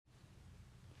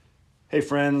Hey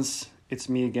friends, it's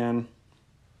me again,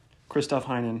 Christoph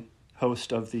Heinen,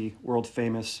 host of the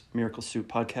world-famous Miracle Soup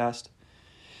podcast.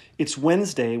 It's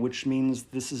Wednesday, which means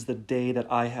this is the day that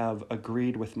I have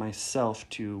agreed with myself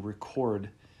to record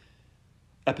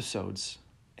episodes.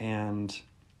 And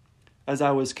as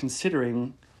I was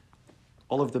considering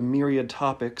all of the myriad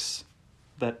topics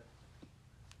that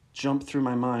jump through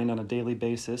my mind on a daily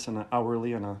basis, on an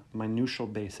hourly, on a minutial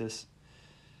basis,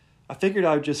 I figured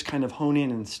I would just kind of hone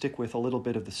in and stick with a little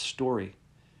bit of the story.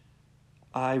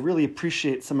 I really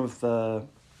appreciate some of the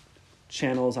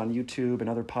channels on YouTube and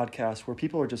other podcasts where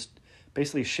people are just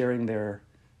basically sharing their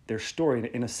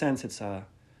story. In a sense, it's a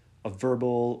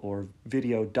verbal or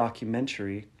video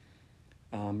documentary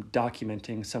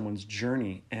documenting someone's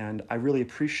journey. And I really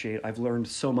appreciate, I've learned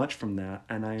so much from that,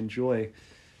 and I enjoy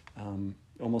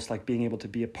almost like being able to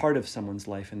be a part of someone's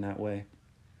life in that way.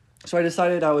 So I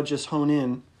decided I would just hone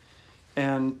in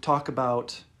and talk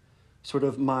about sort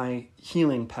of my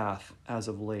healing path as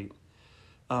of late.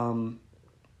 I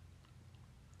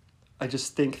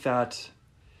just think that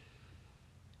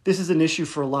this is an issue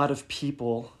for a lot of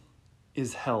people,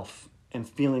 is health and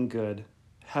feeling good,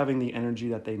 having the energy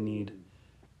that they need,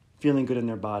 feeling good in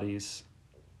their bodies,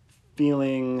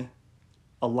 feeling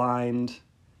aligned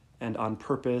and on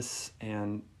purpose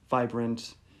and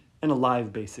vibrant and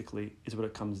alive, basically, is what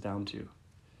it comes down to.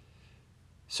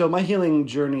 So my healing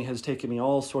journey has taken me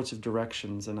all sorts of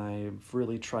directions, and I've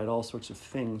really tried all sorts of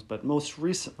things, but most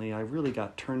recently I really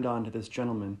got turned on to this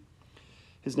gentleman.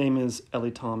 His name is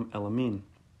Elitam Elimine.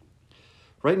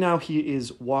 Right now he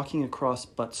is walking across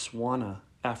Botswana,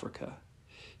 Africa.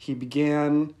 He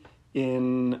began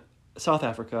in South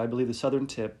Africa, I believe the southern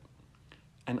tip,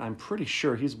 and I'm pretty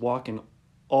sure he's walking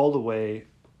all the way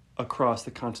across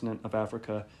the continent of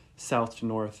Africa, south to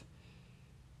north.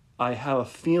 I have a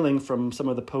feeling from some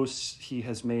of the posts he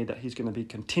has made that he's going to be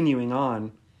continuing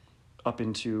on up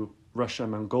into Russia,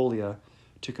 Mongolia,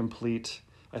 to complete,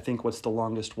 I think, what's the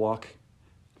longest walk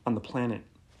on the planet,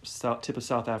 tip of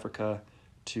South Africa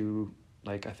to,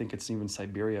 I think it's even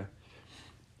Siberia.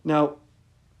 Now,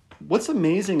 what's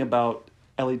amazing about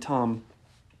Elitam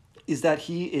is that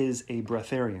he is a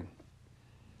breatharian.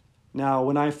 Now,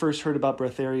 when I first heard about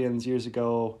breatharians years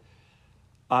ago,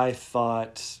 I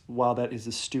thought, wow, that is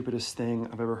the stupidest thing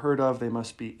I've ever heard of. They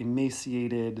must be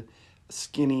emaciated,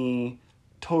 skinny,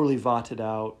 totally votted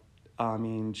out. I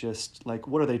mean, just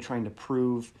what are they trying to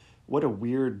prove? What a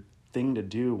weird thing to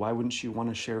do. Why wouldn't you want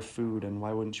to share food, and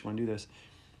why wouldn't you want to do this?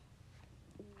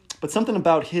 But something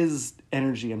about his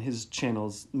energy and his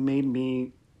channels made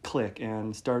me click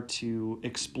and start to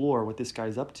explore what this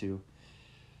guy's up to.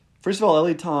 First of all,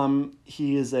 Elitam,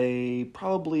 he is a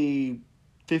probably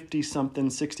 50-something,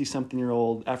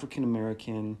 60-something-year-old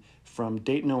African-American from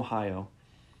Dayton, Ohio.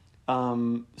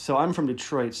 So I'm from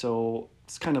Detroit, so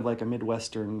it's kind of like a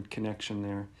Midwestern connection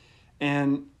there.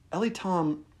 And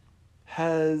Elitam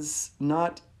has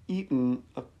not eaten,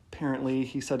 apparently.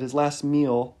 He said his last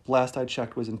meal, last I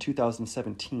checked, was in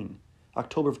 2017,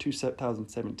 October of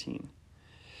 2017.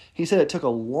 He said it took a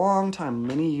long time,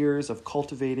 many years of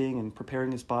cultivating and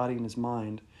preparing his body and his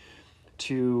mind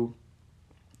to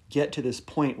get to this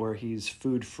point where he's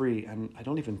food free, and I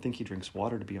don't even think he drinks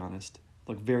water, to be honest,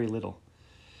 very little.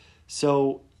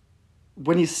 So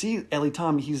when you see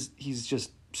Elitam, he's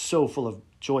just so full of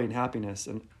joy and happiness,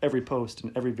 and every post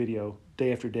and every video,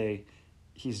 day after day,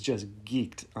 he's just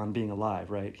geeked on being alive,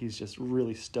 right? He's just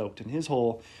really stoked, and his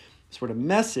whole sort of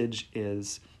message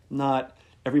is not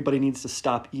everybody needs to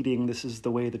stop eating, this is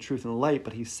the way, the truth, and the light,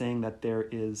 but he's saying that there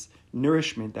is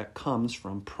nourishment that comes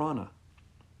from prana,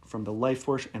 from the life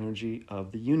force energy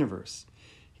of the universe.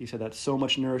 He said that so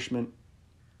much nourishment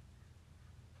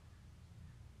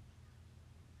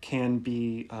can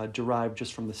be derived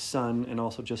just from the sun and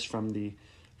also just from the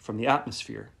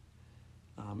atmosphere.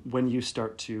 When you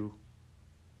start to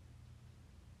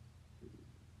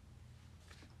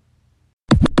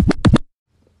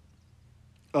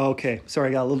okay, sorry,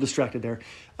 I got a little distracted there.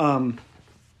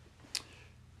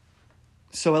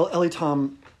 So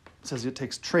Elitam says it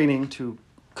takes training to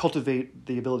cultivate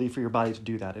the ability for your body to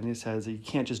do that. And he says that you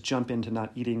can't just jump into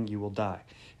not eating, you will die.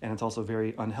 And it's also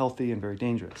very unhealthy and very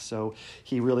dangerous. So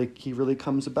he really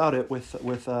comes about it with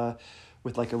a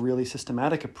really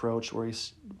systematic approach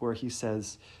where he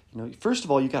says, first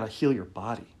of all, you got to heal your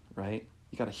body, right?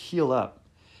 You got to heal up.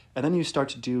 And then you start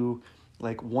to do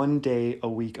 1 day a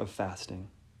week of fasting.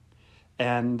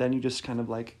 And then you just kind of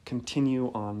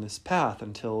continue on this path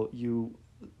until you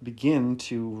begin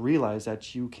to realize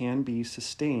that you can be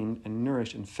sustained and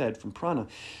nourished and fed from prana.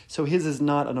 So his is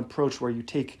not an approach where you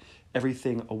take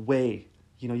everything away.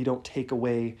 You don't take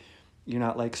away You're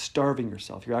not like starving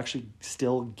yourself. You're actually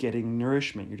still getting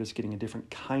nourishment. You're just getting a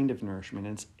different kind of nourishment,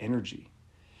 and it's energy.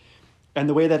 And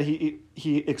the way that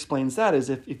he explains that is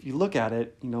if you look at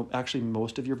it, actually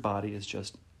most of your body is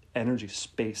just energy,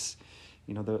 space.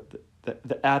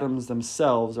 The atoms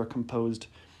themselves are composed,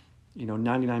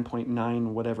 99.9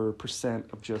 whatever percent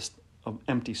of just of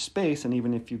empty space. And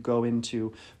even if you go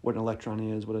into what an electron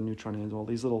is, what a neutron is, all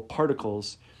these little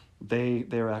particles,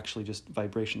 they're actually just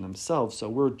vibration themselves. So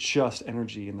we're just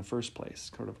energy in the first place,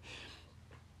 sort of.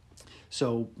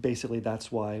 So basically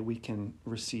that's why we can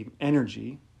receive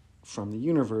energy from the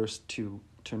universe to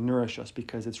nourish us,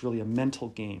 because it's really a mental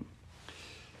game.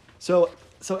 So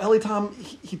Elitam,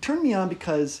 he turned me on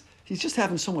because he's just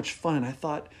having so much fun, and I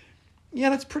thought, yeah,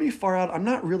 that's pretty far out. I'm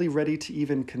not really ready to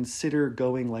even consider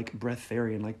going like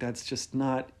breatharian. Like that's just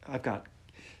not. I've got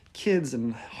kids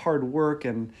and hard work,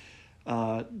 and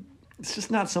it's just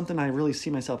not something I really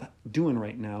see myself doing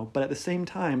right now. But at the same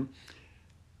time,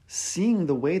 seeing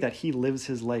the way that he lives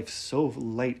his life so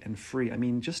light and free,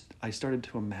 I started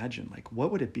to imagine, like,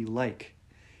 what would it be like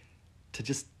to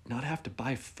just not have to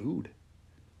buy food?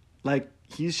 Like,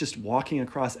 he's just walking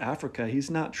across Africa. He's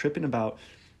not tripping about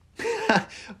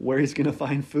where he's going to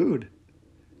find food,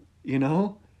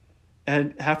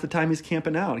 And half the time he's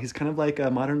camping out. He's kind of like a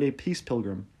modern-day peace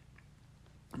pilgrim.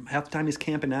 Half the time he's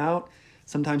camping out.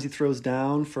 Sometimes he throws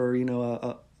down for,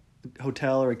 a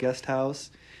hotel or a guest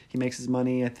house. He makes his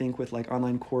money, I think, with like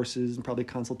online courses and probably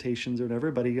consultations or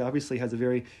whatever, but he obviously has a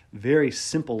very, very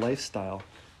simple lifestyle.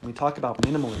 And we talk about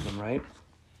minimalism, right?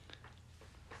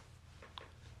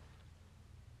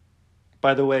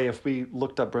 By the way, if we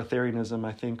looked up breatharianism,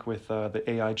 I think with the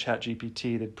AI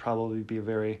ChatGPT, there'd probably be a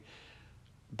very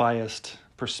biased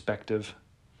perspective.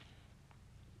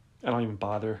 I don't even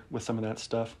bother with some of that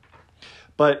stuff.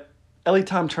 But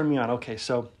Elitam turned me on. Okay,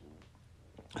 so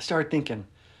I started thinking,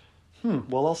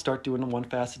 well, I'll start doing one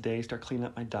fast a day, start cleaning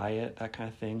up my diet, that kind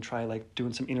of thing. Try like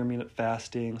doing some intermittent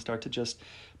fasting, start to just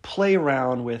play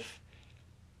around with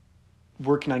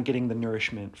working on getting the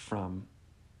nourishment from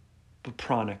the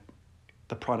pranic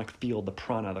field, the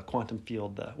prana, the quantum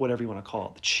field, the whatever you want to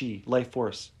call it, the chi, life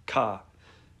force, ka,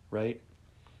 right?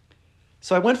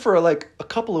 So I went for like a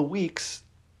couple of weeks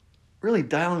really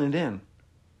dialing it in.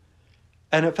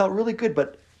 And it felt really good,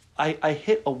 but I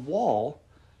hit a wall.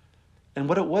 And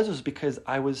what it was because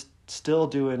I was still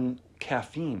doing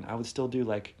caffeine. I would still do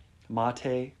like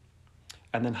mate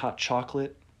and then hot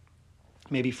chocolate,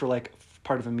 maybe for like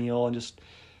part of a meal, and just,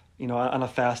 on a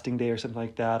fasting day or something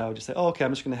like that, I would just say, okay,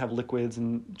 I'm just going to have liquids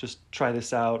and just try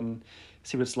this out and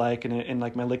see what it's like. And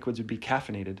like my liquids would be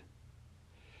caffeinated.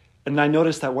 And I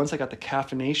noticed that once I got the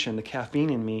caffeine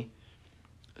in me,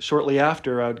 shortly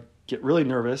after I would get really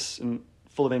nervous and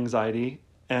full of anxiety,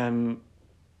 and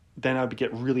then I would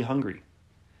get really hungry.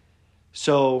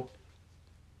 So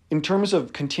in terms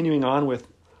of continuing on with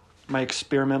my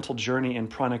experimental journey in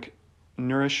pranic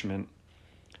nourishment,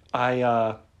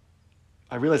 I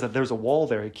realized that there's a wall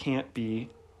there. It can't be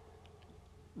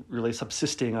really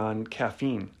subsisting on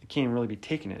caffeine. It can't really be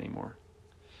taking it anymore.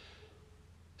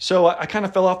 So I kind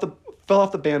of fell off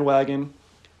the bandwagon,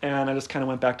 and I just kind of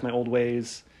went back to my old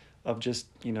ways of just,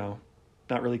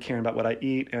 not really caring about what I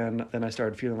eat. And then I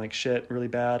started feeling like shit really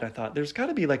bad. I thought there's got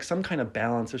to be like some kind of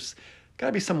balance. There's got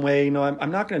to be some way,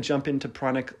 I'm not going to jump into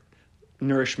pranic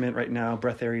nourishment right now,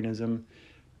 breatharianism.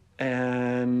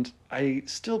 And I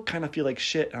still kind of feel like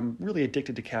shit. I'm really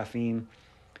addicted to caffeine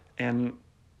and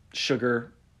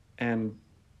sugar and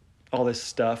all this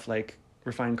stuff, like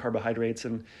refined carbohydrates.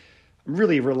 And I'm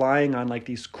really relying on like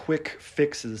these quick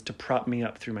fixes to prop me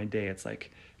up through my day. It's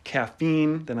like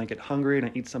caffeine, then I get hungry and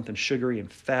I eat something sugary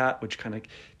and fat, which kind of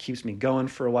keeps me going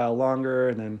for a while longer,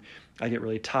 and then I get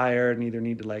really tired and either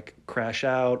need to like crash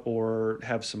out or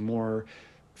have some more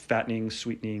fattening,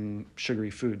 sweetening,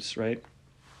 sugary foods, right?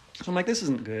 So I'm like, this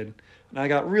isn't good. And I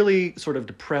got really sort of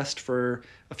depressed for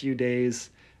a few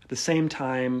days. At the same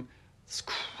time, this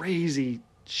crazy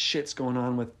shit's going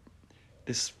on with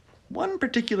this one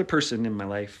particular person in my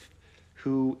life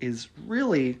who is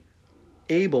really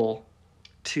able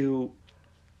to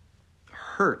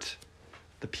hurt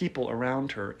the people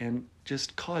around her and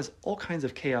just cause all kinds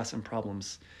of chaos and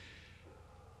problems.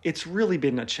 It's really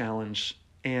been a challenge,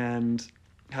 and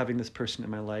having this person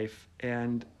in my life.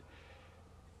 And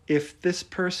if this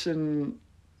person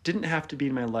didn't have to be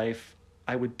in my life,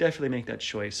 I would definitely make that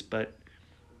choice. But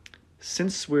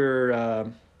since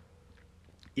we're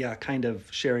kind of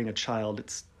sharing a child,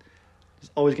 there's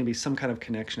always going to be some kind of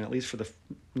connection, at least for the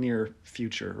near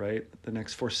future, right? The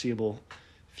next foreseeable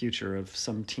future of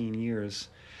some teen years.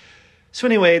 So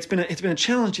anyway, it's been a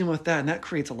challenge dealing with that, and that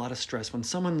creates a lot of stress when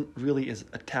someone really is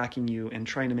attacking you and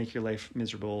trying to make your life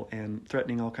miserable and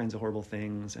threatening all kinds of horrible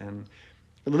things and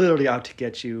literally out to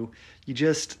get you. You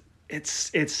just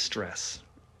it's stress.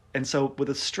 And so with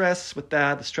the stress with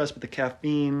that, the stress with the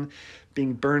caffeine,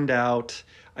 being burned out,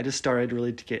 I just started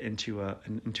really to get into a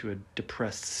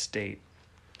depressed state.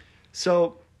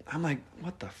 So I'm like,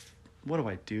 what do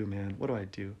I do, man? What do I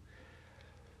do?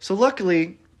 So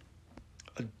luckily,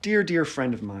 a dear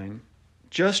friend of mine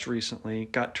just recently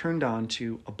got turned on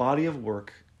to a body of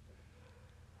work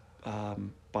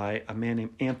by a man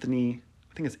named Anthony,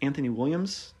 I think it's Anthony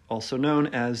Williams, also known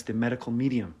as the medical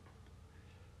medium.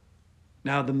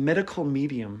 Now, the medical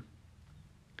medium,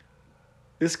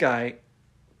 this guy,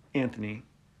 Anthony,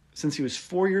 since he was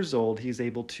 4 years old, he's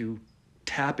able to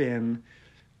tap in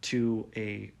to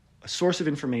a source of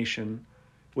information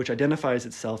which identifies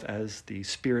itself as the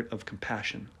spirit of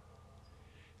compassion.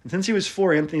 And since he was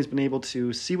 4, Anthony's been able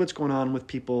to see what's going on with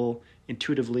people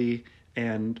intuitively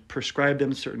and prescribe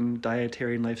them certain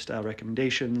dietary and lifestyle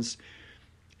recommendations.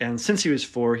 And since he was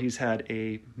 4, he's had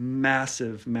a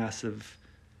massive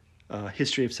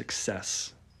history of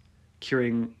success,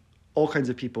 curing all kinds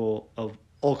of people of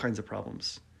all kinds of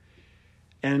problems.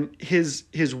 And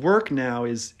his work now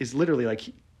is literally like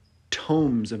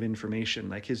tomes of information.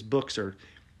 Like his books are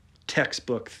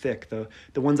textbook thick.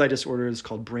 The ones I just ordered is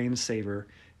called Brain Saver,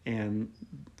 and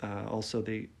also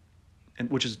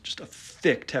which is just a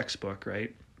thick textbook,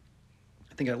 right?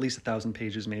 I think at least 1,000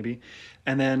 pages maybe,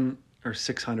 and then or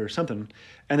 600 or something.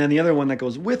 And then the other one that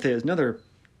goes with it is another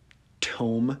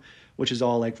tome, which is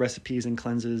all like recipes and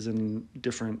cleanses and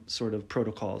different sort of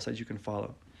protocols that you can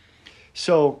follow.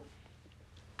 So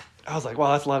I was like,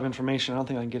 wow, that's a lot of information. I don't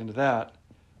think I can get into that.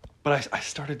 But I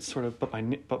started sort of, but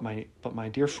my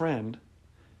dear friend,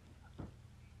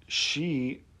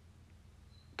 she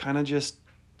kind of just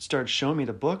started showing me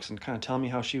the books and kind of telling me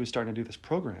how she was starting to do this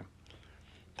program.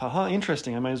 Thought,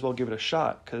 interesting. I might as well give it a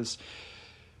shot, because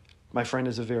my friend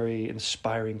is a very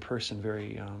inspiring person,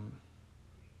 very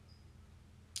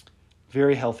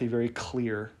healthy, very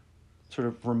clear, sort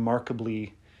of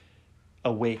remarkably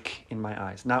awake in my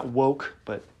eyes. Not woke,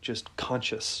 but just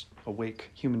conscious, awake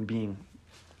human being,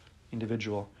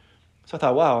 individual. So I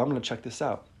thought, wow, I'm going to check this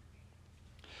out.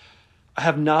 I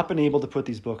have not been able to put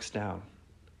these books down.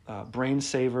 Brain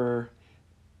Saver,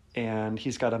 and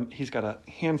he's got a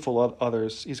handful of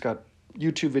others. He's got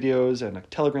YouTube videos and a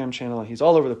Telegram channel, and he's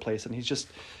all over the place. And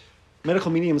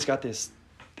medical medium's got this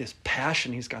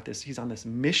passion. He's on this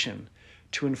mission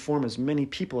to inform as many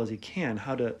people as he can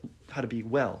how to be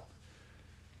well.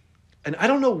 And I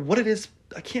don't know what it is.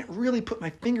 I can't really put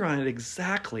my finger on it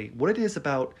exactly, what it is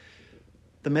about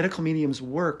the medical medium's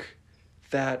work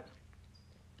that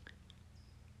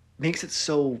makes it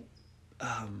so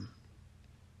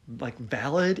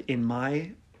valid in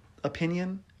my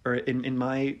opinion, or in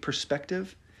my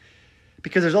perspective.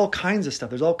 Because there's all kinds of stuff.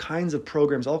 There's all kinds of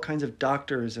programs, all kinds of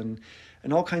doctors and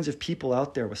all kinds of people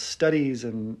out there with studies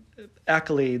and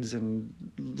accolades and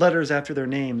letters after their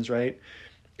names, right?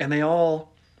 And they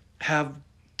all have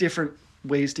different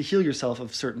ways to heal yourself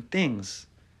of certain things.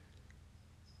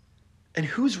 And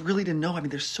who's really to know? I mean,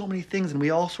 there's so many things, and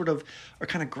we all sort of are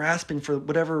kind of grasping for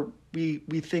whatever we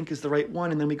think is the right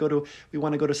one. And then we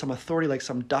want to go to some authority, like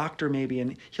some doctor maybe,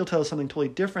 and he'll tell us something totally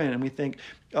different. And we think,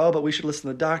 oh, but we should listen to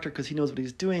the doctor because he knows what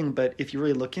he's doing. But if you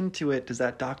really look into it, does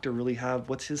that doctor really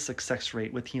what's his success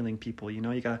rate with healing people? You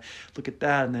got to look at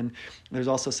that. And then there's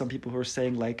also some people who are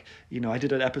saying, like, I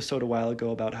did an episode a while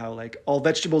ago about how like all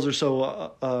vegetables are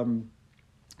so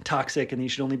toxic and you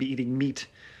should only be eating meat.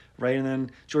 Right? And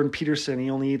then Jordan Peterson, he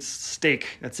only eats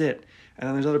steak. That's it. And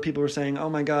then there's other people who are saying, oh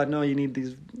my God, no, you need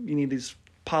these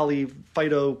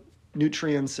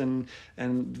polyphytonutrients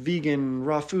and vegan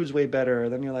raw food's way better.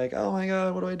 Then you're like, oh my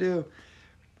God, what do I do?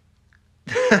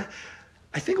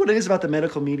 I think what it is about the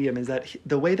medical medium is that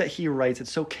the way that he writes,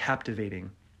 it's so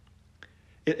captivating.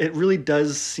 It really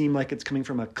does seem like it's coming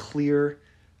from a clear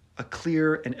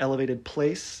and elevated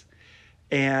place.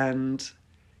 And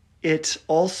it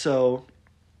also,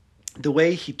 the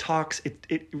way he talks,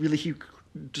 he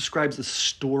describes the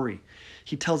story.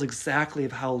 He tells exactly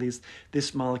of how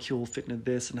this molecule will fit into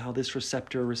this, and how this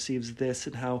receptor receives this,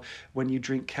 and how when you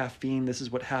drink caffeine, this is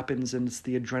what happens, and it's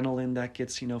the adrenaline that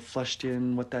gets flushed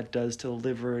in, what that does to the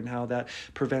liver, and how that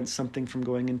prevents something from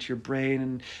going into your brain.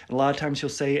 And a lot of times he'll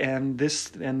say, and this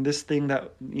thing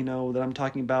that that I'm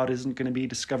talking about isn't going to be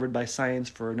discovered by science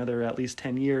for another at least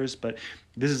 10 years, but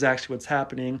this is actually what's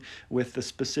happening with the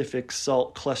specific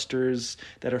salt clusters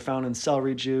that are found in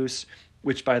celery juice,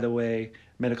 which, by the way,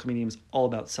 medical medium is all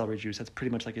about celery juice. That's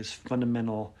pretty much like his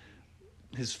fundamental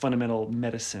his fundamental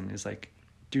medicine is like,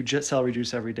 do celery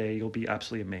juice every day. You'll be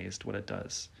absolutely amazed what it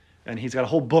does. And he's got a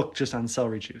whole book just on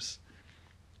celery juice.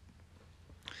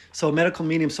 So medical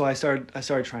medium. So I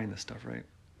started trying this stuff, right?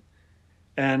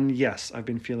 And yes, I've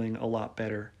been feeling a lot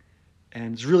better,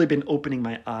 and it's really been opening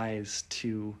my eyes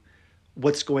to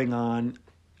what's going on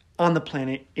the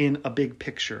planet in a big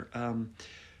picture.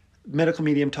 Medical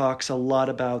medium talks a lot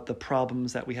about the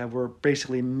problems that we have. We're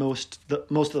basically most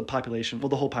of the population, well,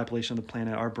 the whole population of the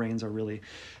planet, our brains are really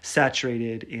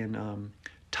saturated in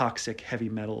toxic heavy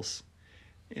metals.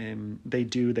 And they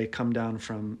come down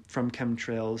from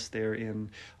chemtrails. They're in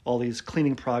all these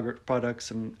cleaning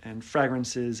products and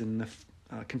fragrances and the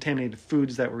contaminated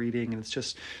foods that we're eating, and it's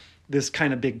just this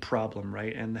kind of big problem,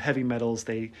 right? And the heavy metals,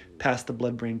 they pass the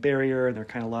blood-brain barrier, and they're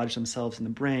kind of lodge themselves in the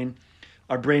brain.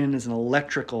 Our brain is an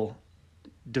electrical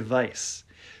device.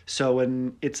 So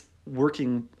when it's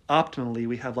working optimally,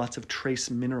 we have lots of trace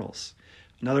minerals,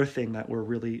 another thing that we're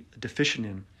really deficient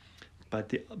in. But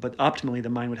optimally, the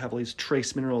mind would have all these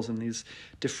trace minerals and these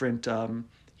different,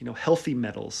 healthy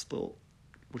metals,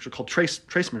 which are called trace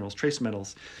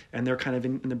metals, and they're kind of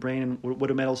in the brain. And what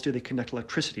do metals do? They conduct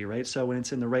electricity, right? So when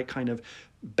it's in the right kind of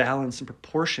balance and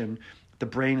proportion, the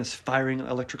brain is firing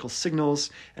electrical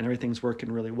signals, and everything's working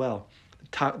really well.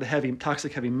 The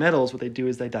toxic heavy metals, what they do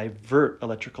is they divert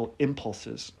electrical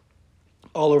impulses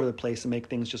all over the place and make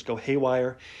things just go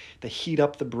haywire. They heat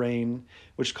up the brain,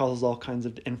 which causes all kinds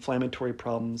of inflammatory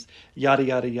problems, yada,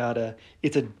 yada, yada.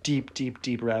 It's a deep, deep,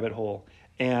 deep rabbit hole.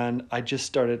 And I just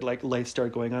started, lights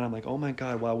started going on. I'm like, oh my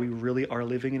God, wow, we really are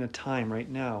living in a time right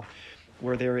now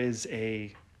where there is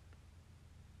a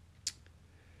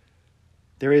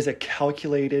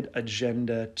calculated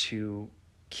agenda to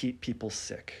keep people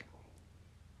sick.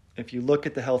 If you look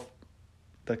at the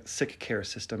sick care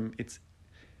system, it's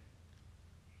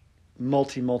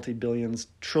multi-billions,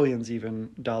 trillions even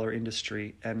dollar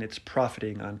industry, and it's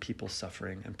profiting on people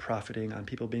suffering and profiting on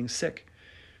people being sick.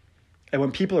 And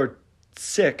when people are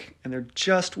sick and they're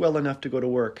just well enough to go to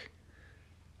work,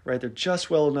 right? They're just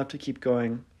well enough to keep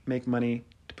going, make money,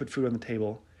 to put food on the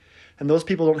table. And those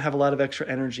people don't have a lot of extra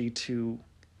energy to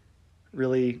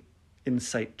really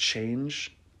incite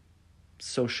change,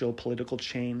 social, political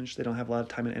change. They don't have a lot of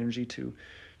time and energy to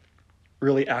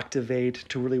really activate,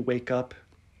 to really wake up,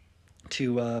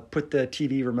 to put the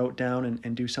TV remote down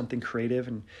and do something creative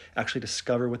and actually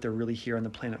discover what they're really here on the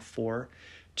planet for,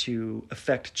 to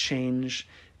affect change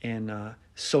in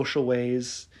social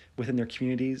ways within their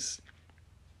communities.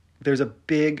 There's a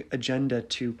big agenda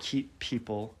to keep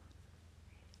people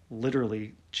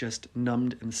literally just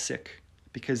numbed and sick,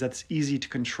 because that's easy to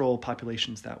control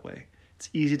populations that way. It's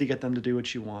easy to get them to do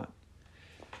what you want.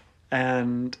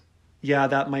 And yeah,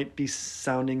 that might be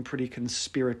sounding pretty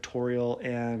conspiratorial,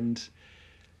 and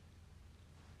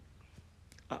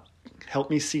help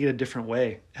me see it a different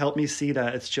way. Help me see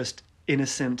that it's just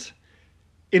innocent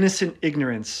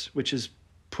ignorance, which is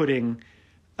putting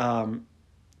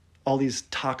all these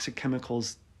toxic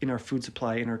chemicals in our food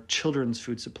supply, in our children's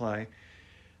food supply,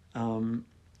 in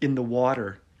the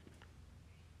water,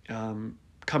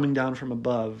 coming down from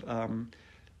above.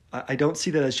 I don't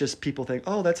see that as just people think,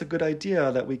 oh, that's a good idea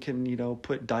that we can,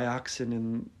 put dioxin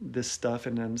in this stuff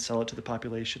and then sell it to the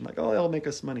population. Like, oh, it'll make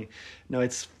us money. No,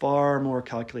 it's far more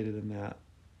calculated than that.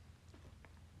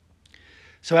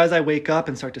 So as I wake up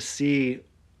and start to see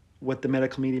what the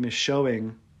medical medium is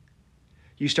showing,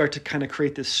 you start to kind of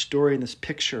create this story and this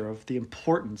picture of the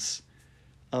importance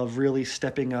of really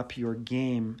stepping up your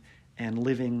game and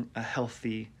living a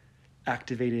healthy,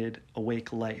 activated,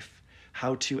 awake life.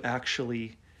 How to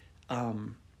actually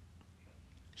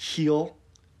heal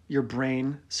your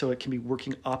brain so it can be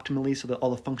working optimally, so that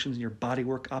all the functions in your body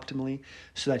work optimally,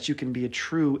 so that you can be a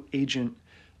true agent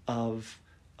of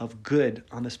good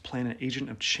on this planet, agent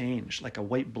of change, like a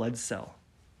white blood cell.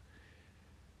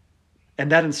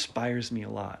 And that inspires me a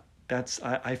lot.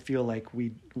 I feel like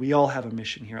we all have a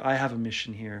mission here. I have a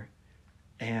mission here.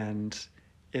 And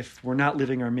if we're not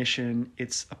living our mission,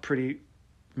 it's a pretty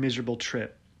miserable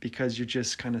trip, because you're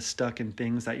just kind of stuck in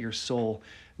things that your soul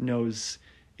knows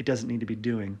it doesn't need to be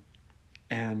doing.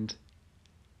 And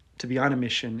to be on a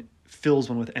mission fills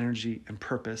one with energy and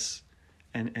purpose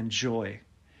and joy.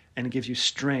 And it gives you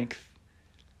strength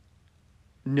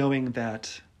knowing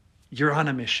that you're on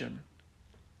a mission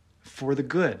for the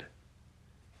good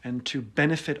and to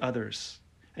benefit others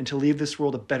and to leave this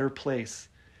world a better place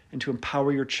and to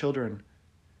empower your children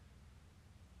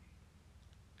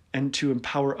and to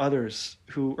empower others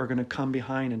who are going to come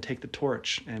behind and take the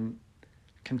torch and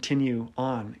continue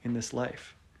on in this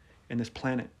life, in this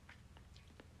planet.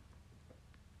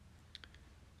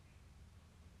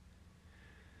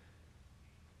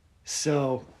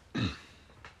 So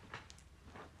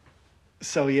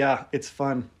yeah, it's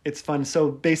fun. It's fun. So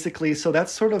basically, so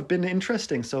that's sort of been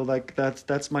interesting. So like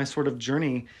that's my sort of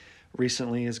journey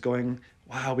recently, is going,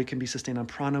 wow, we can be sustained on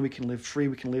prana, we can live free,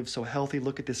 we can live so healthy.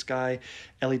 Look at this guy,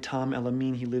 Elitam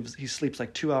Elamin. He sleeps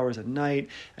like 2 hours a night,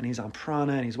 and he's on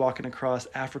prana, and he's walking across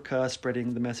Africa,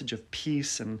 spreading the message of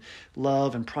peace and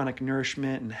love and pranic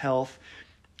nourishment and health,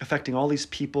 affecting all these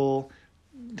people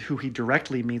who he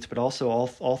directly meets, but also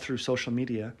all through social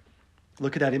media.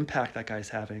 Look at that impact that guy's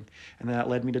having. And that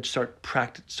led me to start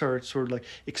sort of like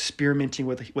experimenting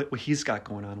with what he's got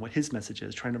going on, what his message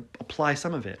is, trying to apply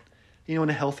some of it, in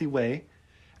a healthy way.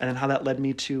 And then how that led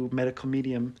me to medical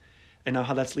medium, and now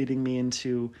how that's leading me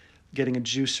into getting a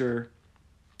juicer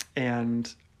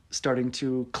and starting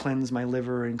to cleanse my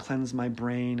liver and cleanse my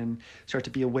brain and start to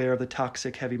be aware of the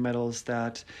toxic heavy metals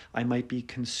that I might be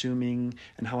consuming,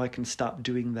 and how I can stop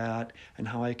doing that, and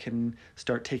how I can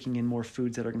start taking in more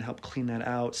foods that are going to help clean that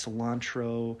out.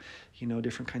 Cilantro,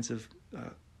 different kinds of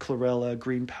chlorella,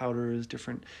 green powders,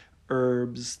 different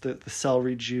herbs, the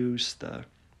celery juice, the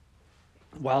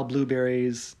wild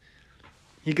blueberries.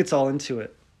 He gets all into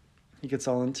it.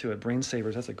 Brain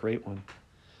savers, that's a great one.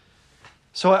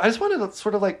 So I just wanted to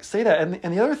sort of like say that.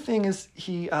 And the other thing is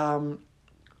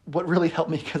what really helped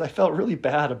me, because I felt really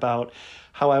bad about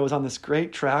how I was on this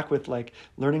great track with like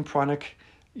learning pranic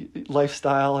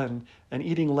lifestyle and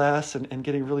eating less and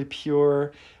getting really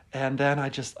pure. And then I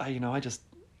just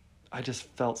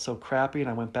felt so crappy, and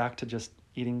I went back to just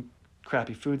eating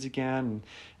crappy foods again,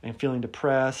 and feeling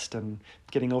depressed and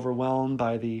getting overwhelmed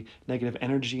by the negative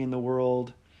energy in the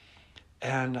world.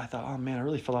 And I thought, oh man, I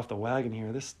really fell off the wagon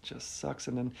here. This just sucks.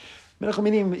 And then medical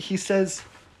medium, he says,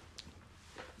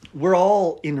 we're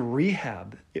all in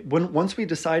rehab. Once we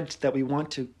decide that we want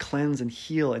to cleanse and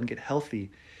heal and get healthy,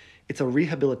 it's a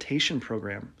rehabilitation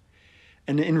program.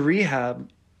 And in rehab,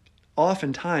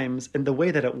 oftentimes, and the way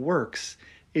that it works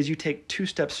is you take 2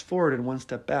 steps forward and 1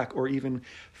 step back, or even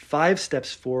 5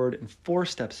 steps forward and 4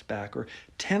 steps back, or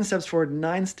 10 steps forward,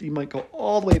 9 steps. You might go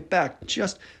all the way back,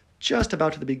 just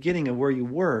about to the beginning of where you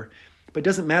were. But it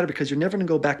doesn't matter, because you're never going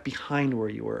to go back behind where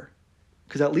you were.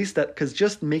 Because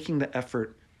just making the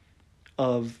effort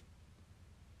of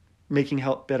making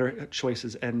better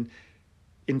choices and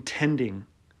intending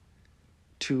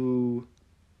to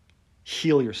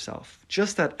heal yourself,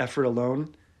 just that effort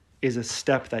alone is a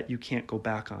step that you can't go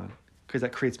back on, because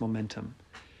that creates momentum.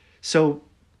 So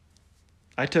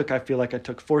I feel like I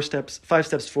took 5 steps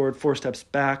forward, 4 steps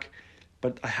back,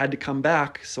 but I had to come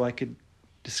back so I could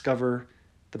discover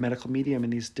the medical medium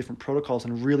and these different protocols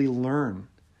and really learn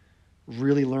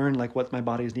like what my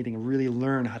body is needing, and really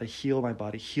learn how to heal my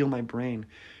body, heal my brain.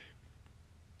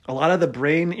 A lot of the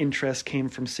brain interest came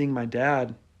from seeing my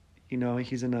dad.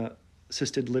 He's in a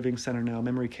assisted living center now,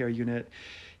 memory care unit.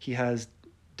 He has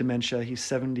dementia. He's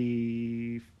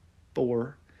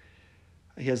 74.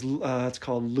 He has, it's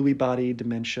called Lewy body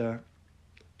dementia,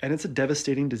 and it's a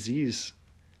devastating disease.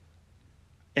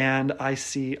 And I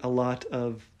see a lot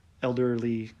of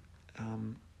elderly,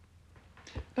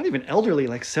 not even elderly,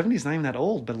 like 70 is not even that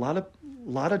old, but a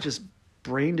lot of just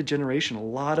brain degeneration, a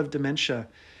lot of dementia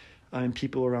in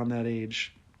people around that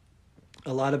age.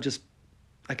 A lot of just,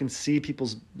 I can see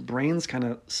people's brains kind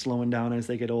of slowing down as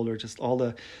they get older. Just all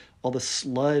the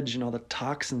sludge and all the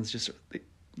toxins. Just,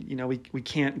 we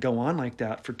can't go on like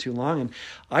that for too long. And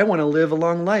I want to live a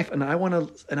long life, and I want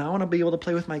to be able to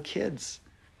play with my kids.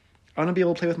 I want to be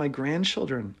able to play with my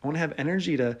grandchildren. I want to have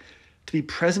energy to be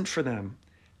present for them,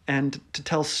 and to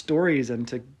tell stories, and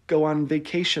to go on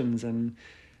vacations, and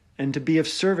to be of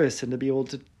service, and to be able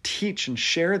to teach and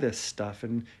share this stuff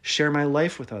and share my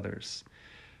life with others.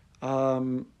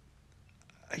 When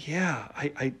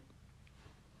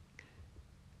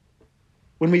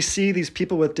we see these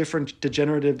people with different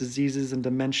degenerative diseases and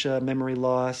dementia, memory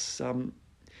loss,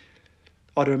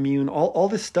 autoimmune, all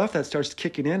this stuff that starts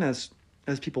kicking in as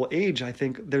people age, I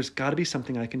think there's got to be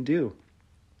something I can do.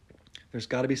 There's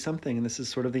got to be something, and this is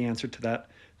sort of the answer to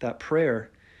that prayer.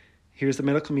 Here's the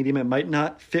medical medium. It might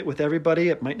not fit with everybody.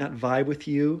 It might not vibe with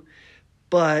you,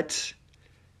 but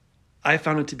I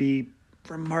found it to be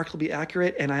remarkably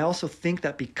accurate. And I also think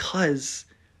that because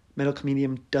medical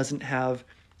medium doesn't have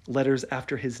letters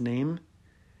after his name,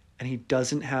 and he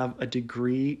doesn't have a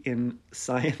degree in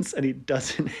science, and he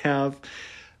doesn't have,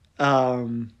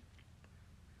 all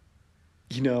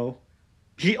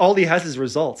he has is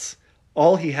results.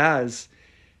 All he has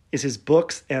is his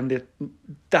books and the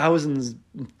thousands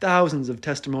and thousands of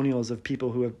testimonials of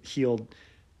people who have healed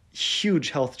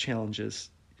huge health challenges,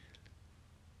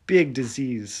 big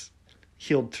disease,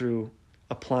 healed through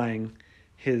applying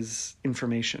his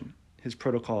information, his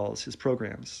protocols, his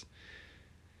programs.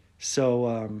 So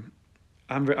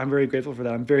I'm very grateful for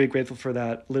that. I'm very grateful for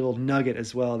that little nugget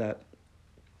as well, that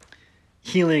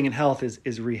healing and health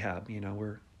is rehab. You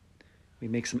know, we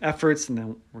make some efforts and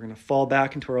then we're going to fall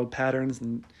back into our old patterns,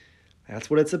 and that's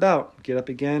what it's about. Get up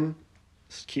again,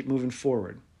 just keep moving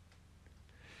forward.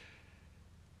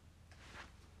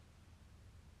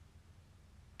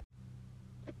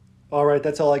 All right,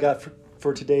 that's all I got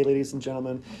for today, ladies and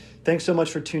gentlemen. Thanks so much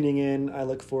for tuning in. I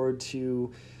look forward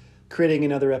to creating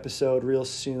another episode real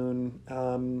soon.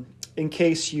 In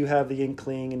case you have the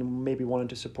inkling and maybe wanted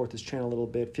to support this channel a little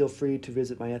bit, feel free to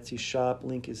visit my Etsy shop.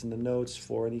 Link is in the notes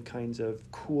for any kinds of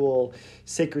cool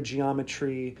sacred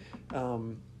geometry,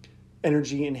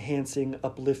 energy enhancing,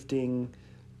 uplifting,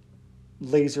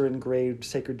 laser engraved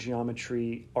sacred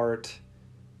geometry art.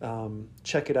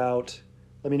 Check it out.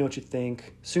 Let me know what you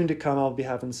think. Soon to come, I'll be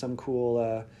having some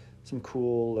cool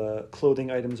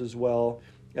clothing items as well,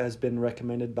 as been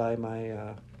recommended by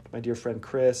my dear friend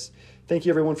Chris. Thank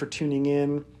you everyone for tuning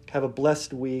in. Have a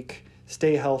blessed week.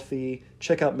 Stay healthy.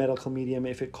 Check out Medical Medium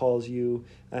if it calls you,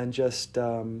 and just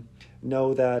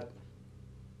know that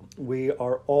we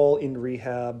are all in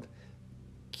rehab.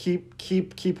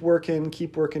 Keep working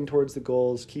towards the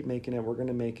goals. Keep making it. We're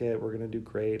gonna make it. We're gonna do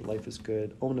great. Life is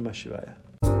good. Om Namah Shivaya.